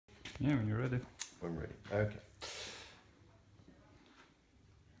Yeah, when you're ready. I'm ready. Okay.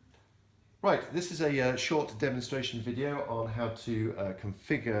 Right, this is a short demonstration video on how to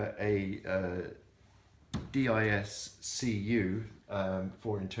configure a DIS CU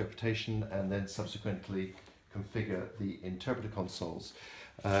for interpretation and then subsequently configure the interpreter consoles.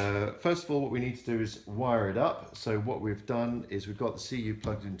 First of all, what we need to do is wire it up. So what we've done is we've got the CU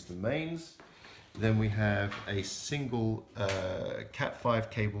plugged into the mains. Then we have a single Cat5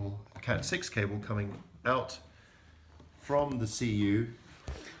 cable, Cat6 cable coming out from the CU,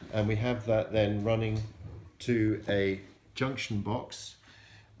 and we have that then running to a junction box.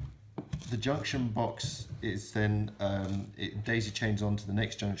 The junction box is then it daisy chains onto the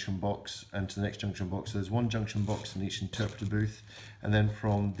next junction box and to the next junction box. So there's one junction box in each interpreter booth, and then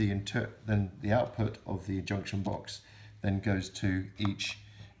from the the output of the junction box then goes to each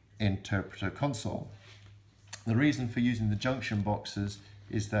interpreter console. The reason for using the junction boxes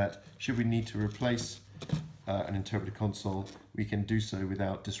is that should we need to replace an interpreter console, we can do so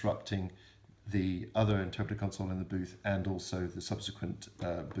without disrupting the other interpreter console in the booth and also the subsequent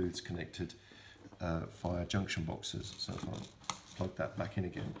booths connected via junction boxes. So I'll plug that back in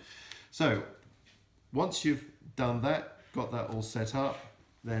again. So once you've done that, got that all set up,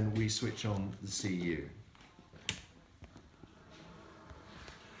 then we switch on the CU.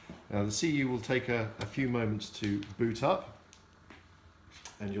 Now the CU will take a few moments to boot up,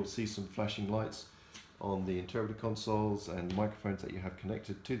 and you'll see some flashing lights on the interpreter consoles and microphones that you have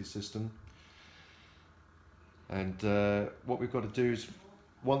connected to the system. And what we've got to do is,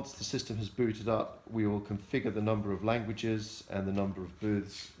 once the system has booted up, we will configure the number of languages and the number of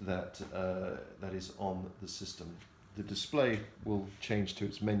booths that is on the system. The display will change to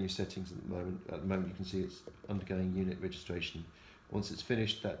its menu settings at the moment. At the moment you can see it's undergoing unit registration. Once it's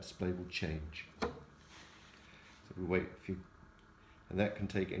finished, that display will change. So we wait a few, and that can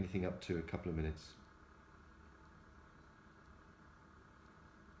take anything up to a couple of minutes.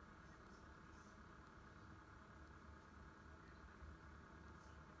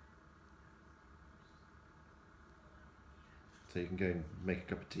 So you can go and make a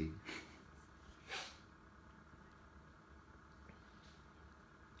cup of tea.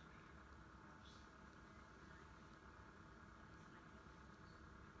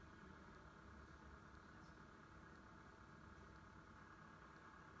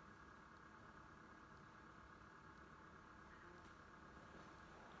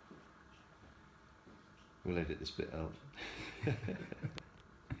 We'll edit this bit out.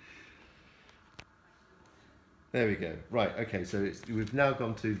 There we go. Right, okay, so we've now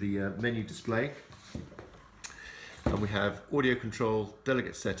gone to the menu display, and we have audio control,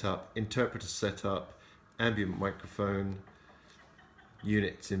 delegate setup, interpreter setup, ambient microphone,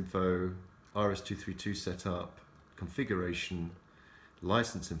 units info, RS232 setup, configuration,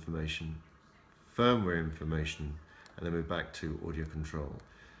 license information, firmware information, and then we're back to audio control.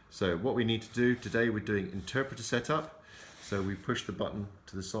 So what we need to do today, we're doing interpreter setup. So we push the button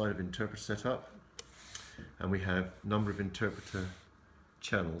to the side of interpreter setup, and we have number of interpreter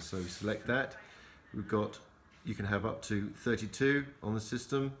channels. So we select that. We've got, you can have up to 32 on the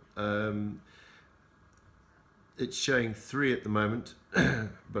system. It's showing 3 at the moment,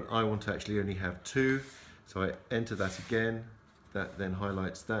 but I want to actually only have 2. So I enter that again. That then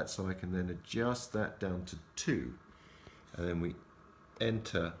highlights that, so I can then adjust that down to 2. And then we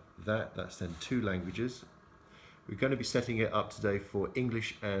enter that. That's then 2 languages. We're going to be setting it up today for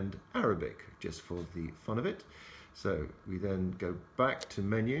English and Arabic, just for the fun of it. So we then go back to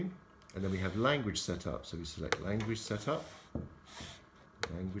menu, and then we have language setup. So we select language setup,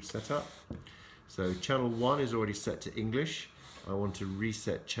 language setup. So channel 1 is already set to English. I want to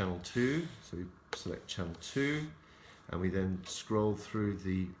reset channel 2, so we select channel 2, and we then scroll through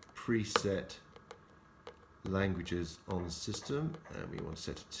the preset languages on the system, and we want to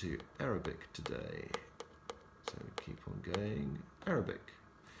set it to Arabic today. So we keep on going, Arabic,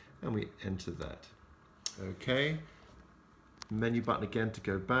 and we enter that. Okay, menu button again to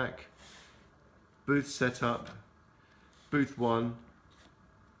go back, booth setup, booth 1,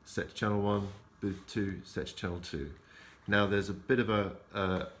 set to channel 1, booth 2, set to channel 2. Now there's a bit of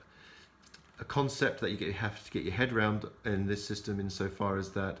a concept that you have to get your head around in this system, insofar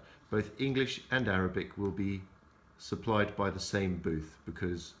as that both English and Arabic will be supplied by the same booth,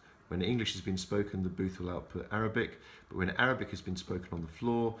 because when English has been spoken, the booth will output Arabic, but when Arabic has been spoken on the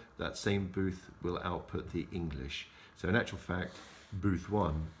floor, that same booth will output the English. So in actual fact, booth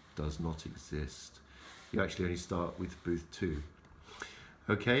 1 does not exist. You actually only start with booth 2.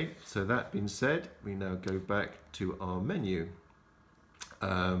 Okay, so that being said, we now go back to our menu.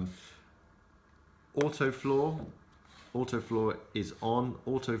 Auto floor, auto floor is on.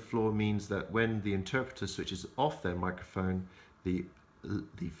 Auto floor means that when the interpreter switches off their microphone, the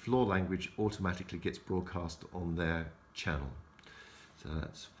floor language automatically gets broadcast on their channel. So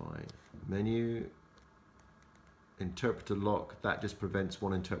that's fine. Menu, interpreter lock, that just prevents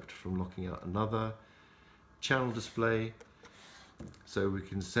one interpreter from locking out another. Channel display, so we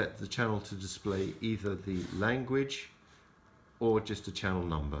can set the channel to display either the language or just a channel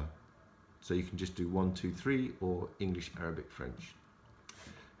number. So you can just do 1, 2, 3 or English, Arabic, French.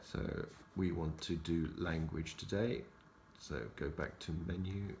 So we want to do language today. So go back to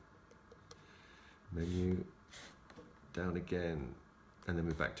menu, menu, down again, and then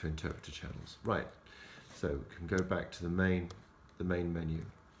we're back to interpreter channels. Right, so we can go back to the main menu.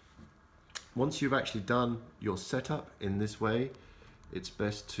 Once you've actually done your setup in this way, it's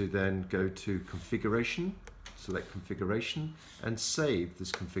best to then go to configuration, select configuration, and save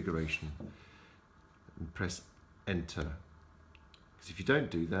this configuration and press enter. Because if you don't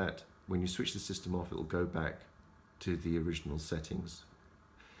do that, when you switch the system off, it will go back to the original settings,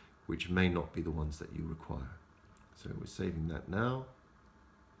 which may not be the ones that you require. So we're saving that now.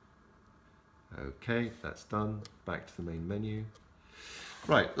 Okay, that's done. Back to the main menu.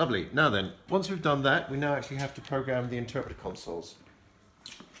 Right, lovely. Now then, once we've done that, we now actually have to program the interpreter consoles.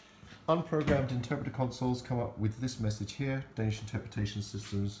 Unprogrammed interpreter consoles come up with this message here, Danish Interpretation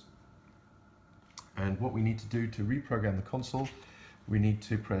Systems. And what we need to do to reprogram the console, we need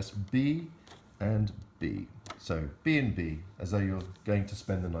to press B and B. So B and B, as though you're going to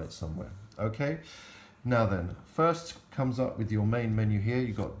spend the night somewhere. Okay, now then, first comes up with your main menu here.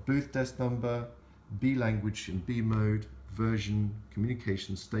 You've got booth desk number, B language and B mode, version,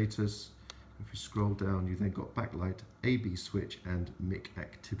 communication status. If you scroll down, you then got backlight, AB switch, and mic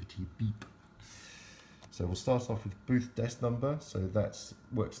activity beep. So we'll start off with booth desk number. So that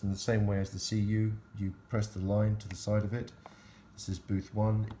works in the same way as the CU. You press the line to the side of it. This is booth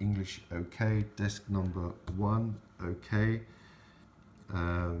 1, English OK, desk number 1 OK,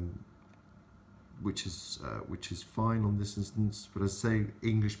 which is fine on this instance. But as I say,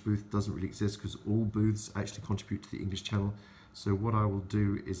 English booth doesn't really exist because all booths actually contribute to the English channel. So what I will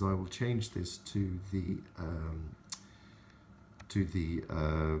do is I will change this to the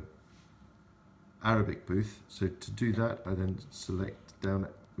Arabic booth. So to do that, I then select down,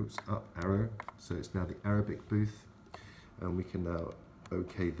 up arrow. So it's now the Arabic booth, and we can now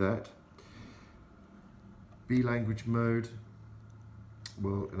OK that. B language mode.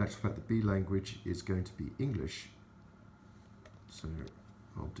 Well, in actual fact, the B language is going to be English. So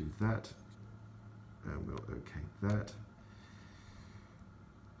I'll do that, and we'll OK that.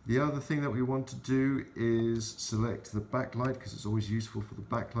 The other thing that we want to do is select the backlight, because it's always useful for the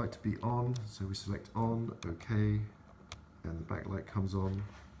backlight to be on. So we select on, OK, and the backlight comes on.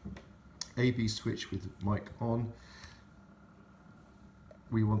 AB switch with mic on.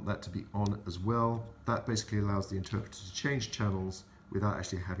 We want that to be on as well. That basically allows the interpreter to change channels without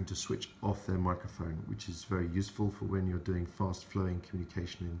actually having to switch off their microphone, which is very useful for when you're doing fast flowing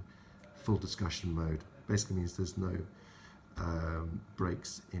communication in full discussion mode. Basically means there's no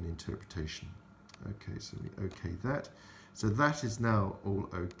breaks in interpretation. Okay, so we OK that. So that is now all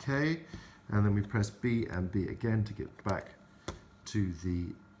OK, and then we press B and B again to get back to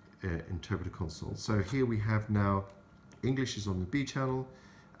the interpreter console. So here we have now English is on the B channel,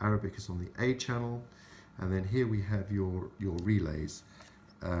 Arabic is on the A channel, and then here we have your relays.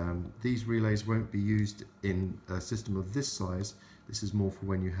 These relays won't be used in a system of this size. This is more for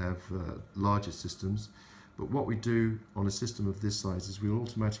when you have larger systems. But what we do on a system of this size is we'll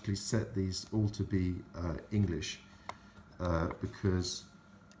automatically set these all to be English, because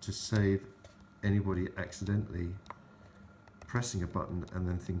to save anybody accidentally pressing a button and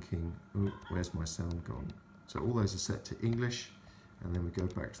then thinking, oh, where's my sound gone? So all those are set to English, and then we go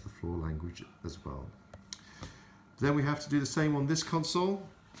back to the floor language as well. Then we have to do the same on this console.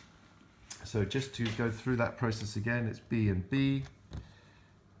 So just to go through that process again, it's B and B.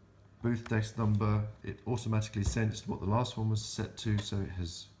 Booth desk number, it automatically sends what the last one was set to, so it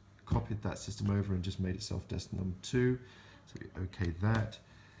has copied that system over and just made itself desk number 2. So we OK that.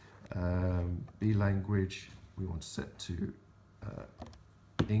 B language, we want to set to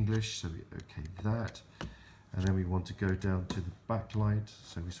English, so we OK that. And then we want to go down to the backlight,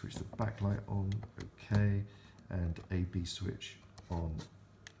 so we switch the backlight on, OK, and AB switch on,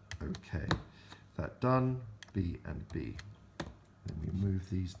 OK. That done, B and B. Then we move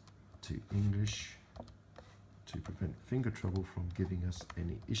these to English to prevent finger trouble from giving us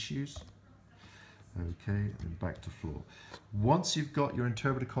any issues. Okay, and back to floor. Once you've got your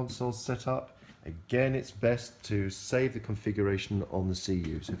interpreter console set up, again it's best to save the configuration on the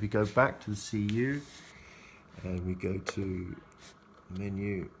CU. So if we go back to the CU, and we go to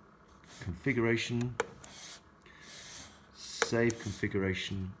menu, configuration, save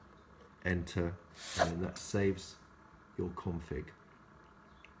configuration, enter, and then that saves your config.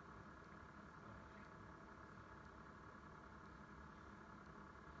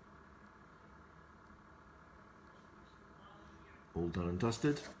 All done and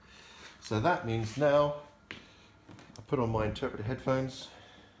dusted. So that means now I put on my interpreter headphones,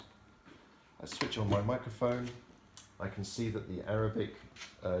 I switch on my microphone, I can see that the Arabic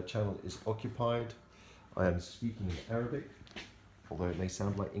channel is occupied. I am speaking in Arabic, although it may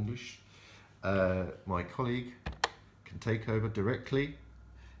sound like English. My colleague can take over directly.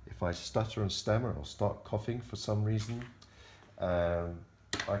 If I stutter and stammer or start coughing for some reason,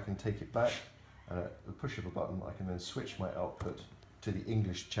 I can take it back. At the push of a button, I can then switch my output to the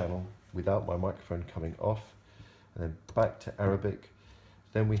English channel without my microphone coming off, and then back to Arabic.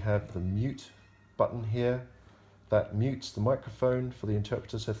 Then we have the mute button here. That mutes the microphone for the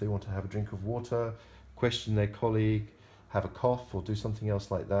interpreter, so if they want to have a drink of water, question their colleague, have a cough, or do something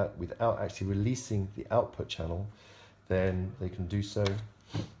else like that without actually releasing the output channel, then they can do so,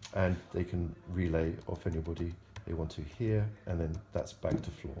 and they can relay off anybody they want to hear, and then that's back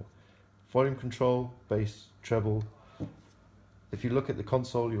to floor. Volume control, bass, treble. If you look at the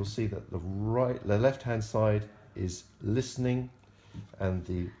console, you'll see that the left-hand side is listening, and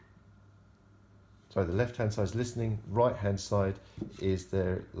the left-hand side is listening, right-hand side is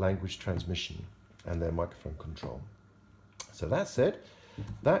their language transmission and their microphone control. So that said,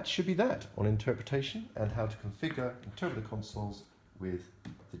 that should be that on interpretation and how to configure interpreter consoles with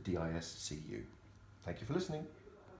the DIS CU. Thank you for listening.